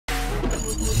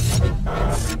Hey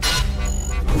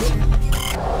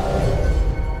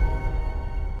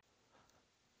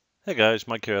guys,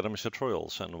 Mike here at MSC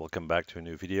Tutorials, and welcome back to a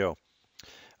new video.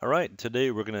 Alright,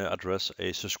 today we're going to address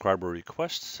a subscriber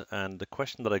request, and the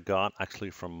question that I got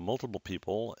actually from multiple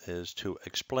people is to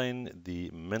explain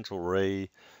the Mental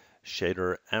Ray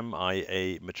Shader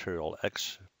MIA Material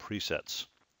X presets.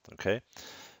 Okay,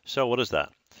 so what is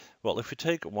that? Well, if we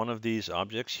take one of these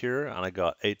objects here, and I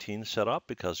got 18 set up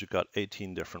because we've got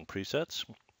 18 different presets.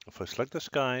 If I select this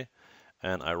guy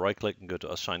and I right click and go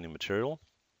to Assign New Material,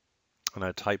 and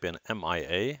I type in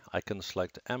MIA, I can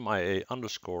select MIA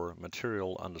underscore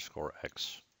material underscore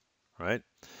X, right?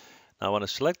 Now when I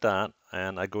select that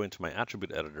and I go into my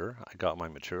attribute editor, I got my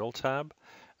material tab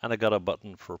and I got a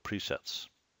button for presets.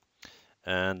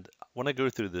 And when I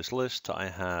go through this list, I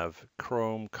have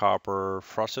chrome, copper,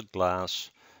 frosted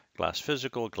glass,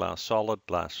 GlassPhysical, GlassSolid,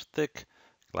 GlassThick,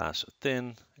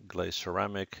 GlassThin,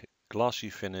 Glazedceramic,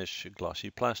 GlossyFinish,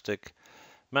 GlossyPlastic,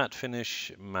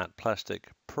 MatteFinish,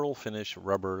 MattPlastic, PearlFinish,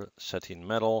 rubber,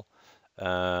 SatinedMetal,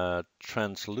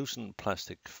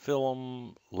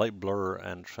 TranslucentPlasticFilmLightBlur,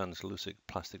 and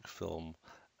TranslucentPlasticFilm,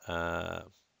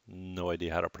 no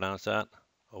idea how to pronounce that,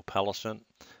 Opalecent,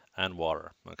 and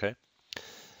water. Okay.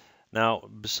 Now,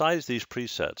 besides these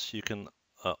presets, you can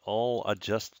all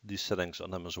adjust these settings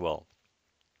on them as well.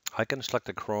 I can select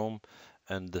a chrome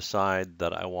and decide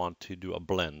that I want to do a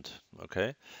blend.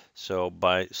 Okay, so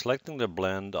by selecting the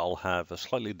blend, I'll have a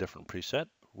slightly different preset.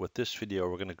 With this video,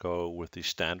 we're going to go with the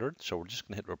standard, so we're just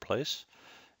going to hit replace.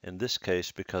 In this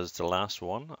case, because it's the last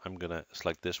one, I'm going to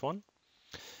select this one.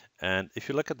 And if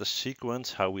you look at the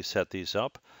sequence, how we set these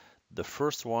up, the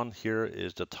first one here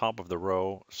is the top of the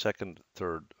row, second,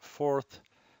 third, fourth,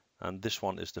 and this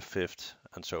one is the fifth,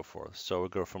 and so forth. So we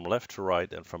go from left to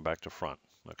right and from back to front.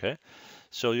 Okay,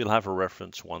 so you'll have a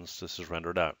reference once this is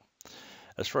rendered out.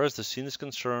 As far as the scene is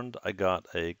concerned, I got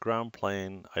a ground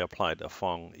plane. I applied a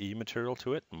Fong E material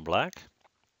to it in black.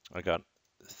 I got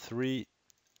 3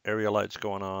 area lights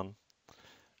going on,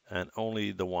 and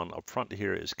only the one up front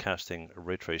here is casting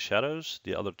ray trace shadows.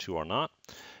 The other 2 are not,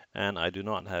 and I do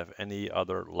not have any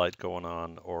other light going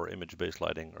on or image-based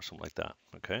lighting or something like that.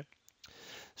 Okay.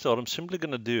 So what I'm simply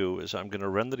going to do is I'm going to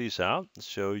render these out,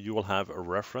 so you will have a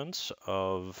reference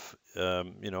of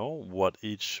what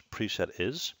each preset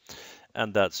is.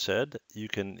 And that said, you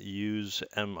can use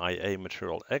MIA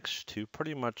Material X to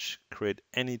pretty much create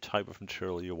any type of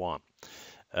material you want.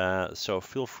 So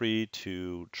feel free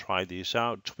to try these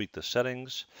out, tweak the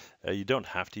settings. You don't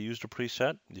have to use the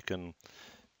preset. You can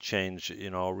change,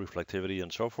 reflectivity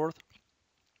and so forth.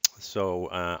 So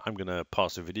I'm going to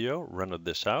pause the video, render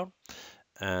this out,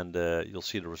 and you'll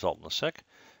see the result in a sec.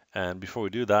 And before we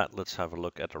do that, let's have a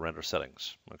look at the render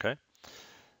settings. Okay,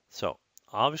 so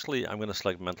obviously I'm going to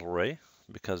select Mental Ray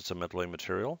because it's a Mental Ray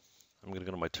material. I'm going to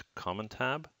go to my Common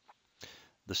tab.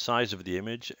 The size of the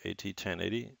image, HD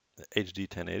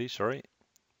 1080, sorry.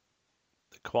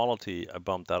 The quality, I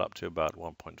bumped that up to about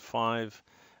 1.5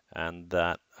 and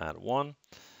that at 1.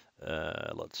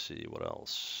 Let's see what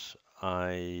else.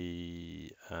 I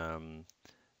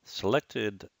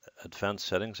selected advanced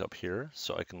settings up here,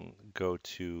 so I can go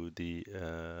to the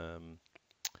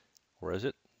where is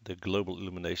it? The global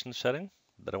illumination setting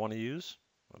that I want to use.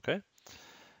 Okay.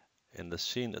 In the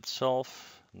scene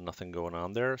itself, nothing going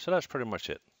on there, so that's pretty much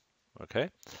it.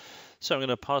 Okay. So I'm going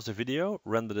to pause the video,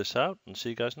 render this out, and see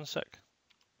you guys in a sec.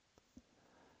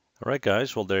 All right,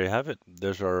 guys. Well, there you have it.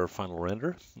 There's our final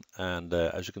render, and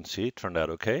as you can see, it turned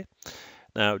out okay.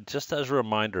 Now, just as a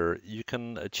reminder, you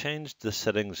can change the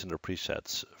settings in the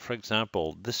presets. For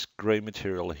example, this gray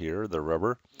material here, the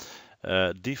rubber,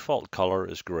 default color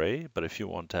is gray, but if you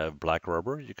want to have black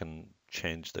rubber, you can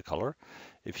change the color.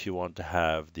 If you want to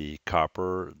have the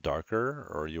copper darker,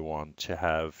 or you want to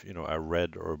have, a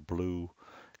red or blue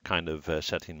kind of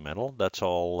satin metal, that's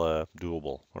all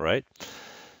doable, all right?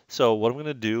 So what I'm going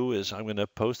to do is I'm going to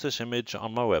post this image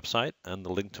on my website, and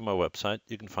the link to my website,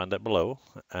 you can find that below,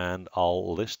 and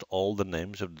I'll list all the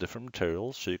names of the different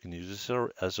materials so you can use this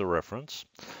as a reference.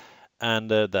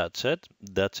 And that's it.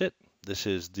 This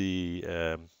is the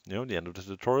the end of the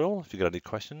tutorial. If you got any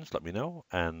questions, let me know.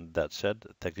 And that said,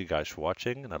 thank you guys for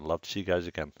watching, and I'd love to see you guys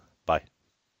again. Bye.